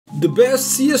The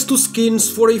best CS2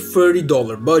 skins for a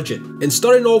 $30 budget, and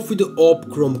starting off with the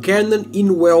OP Chrome Cannon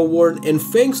in Well-Worn, and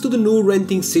thanks to the new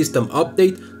renting system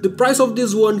update, the price of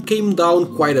this one came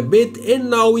down quite a bit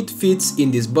and now it fits in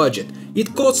this budget.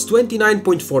 It costs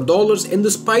 $29.4 and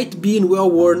despite being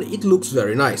well worn, it looks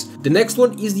very nice. The next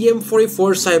one is the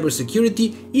M4A4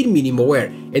 Cybersecurity in Minimal Wear,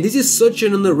 and this is such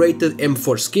an underrated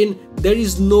M4 skin. There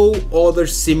is no other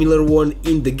similar one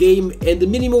in the game and the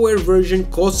Minimal Wear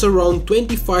version costs around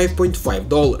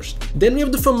 $25.5. Then we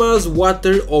have the famous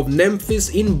Water of Memphis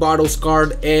in Battle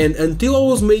Scarred, and until I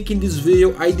was making this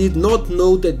video I did not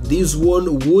know that this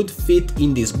one would fit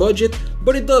in this budget,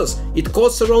 but it does. It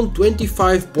costs around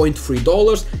 $25.3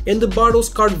 and the Battle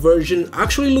Scarred version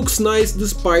actually looks nice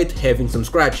despite having some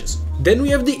scratches. Then we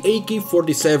have the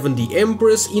AK-47 The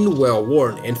Empress in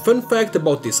Well-Worn, and fun fact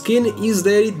about this skin is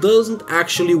that it doesn't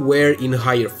actually wear in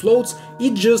higher floats,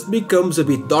 it just becomes a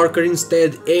bit darker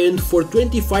instead, and for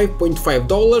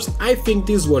 $25.5 I think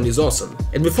this one is awesome.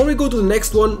 And before we go to the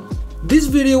next one, this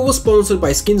video was sponsored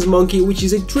by Skins Monkey, which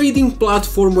is a trading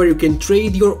platform where you can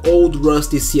trade your old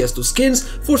rusty CS2 skins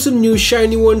for some new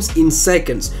shiny ones in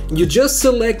seconds. You just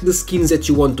select the skins that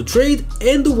you want to trade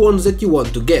and the ones that you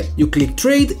want to get. You click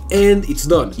trade and it's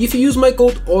done. If you use my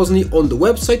code OZNI on the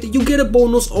website, you get a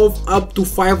bonus of up to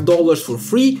 $5 for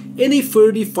free and a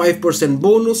 35%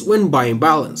 bonus when buying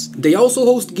balance. They also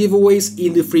host giveaways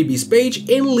in the freebies page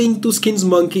and link to Skins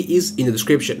Monkey is in the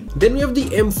description. Then we have the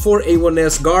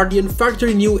M4A1S Guardian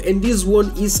factory new, and this one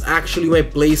is actually my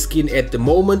play skin at the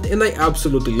moment and I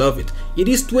absolutely love it. It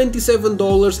is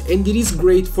 $27 and it is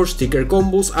great for sticker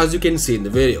combos as you can see in the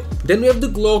video. Then we have the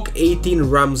Glock 18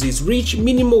 Ramses Reach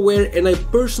Minimal Wear, and I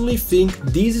personally think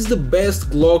this is the best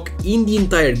Glock in the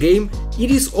entire game. It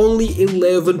is only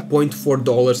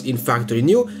 $11.4 in factory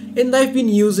new and I've been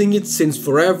using it since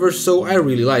forever, so I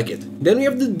really like it. Then we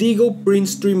have the Deagle Print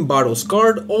Stream Battle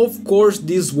Scarred. Of course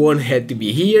this one had to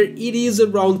be here. It is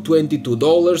around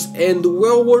 $22 and the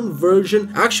well-worn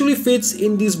version actually fits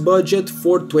in this budget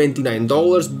for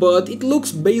 $29, but it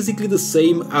looks basically the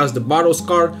same as the Battle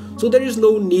Scar, so there is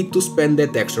no need to spend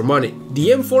that extra money.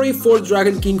 The M4A4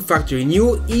 Dragon King Factory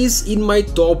New is in my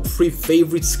top 3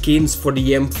 favorite skins for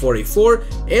the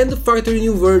M4A4, and the Factory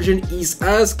New version is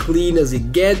as clean as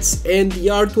it gets and the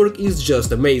artwork is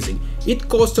just amazing. It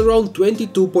costs around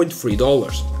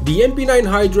 $22.3. The MP9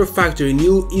 Hydra Factory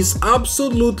New is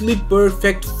absolutely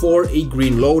perfect for a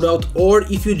green loadout or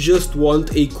if you just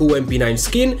want a cool MP9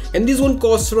 skin, and this one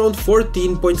costs around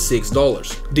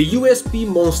 $14.6. The USP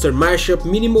Monster Mashup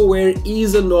Minimal Wear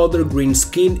is another green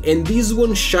skin and this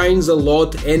one shines a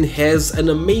lot and has an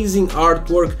amazing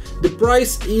artwork. The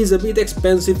price is a bit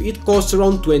expensive, it costs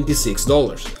around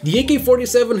 $26. The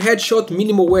AK-47 Headshot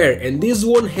Minimal Wear, and this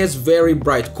one has very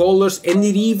bright colors and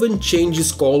it even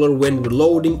changes color when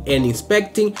reloading and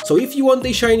inspecting, so if you want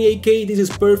a shiny AK this is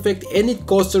perfect and it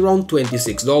costs around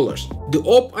 $26. The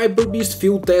OP Hyper Beast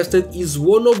Field Tested is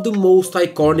one of the most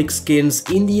iconic skins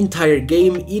in the entire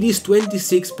game. It is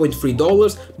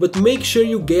 $26.3, but make sure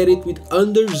you get it with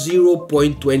under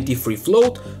 0.23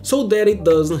 float so that it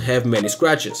doesn't have many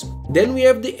scratches. Then we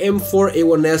have the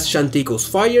M4A1S Shantico's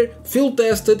Fire Field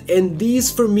Tested, and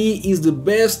this for me is the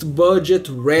best budget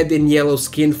red and yellow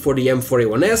skin for the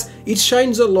M4A1S. It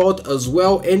shines a lot as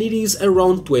well and it is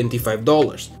around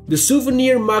 $25. The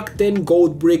Souvenir Mach 10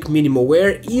 Gold Brick Minimal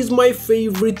Wear is my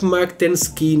favorite Mach 10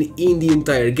 skin in the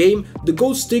entire game. The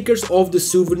gold stickers of the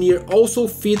Souvenir also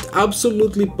fit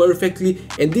absolutely perfectly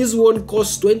and this one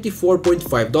costs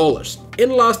 $24.5.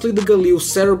 And lastly, the Galil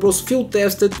Cerebros Field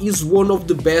Tested is one of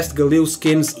the best Galil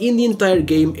skins in the entire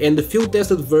game and the Field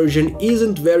Tested version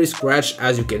isn't very scratched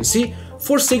as you can see.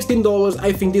 For $16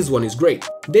 I think this one is great.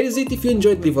 That is it. If you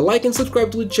enjoyed, leave a like and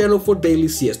subscribe to the channel for daily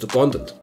CS2 content.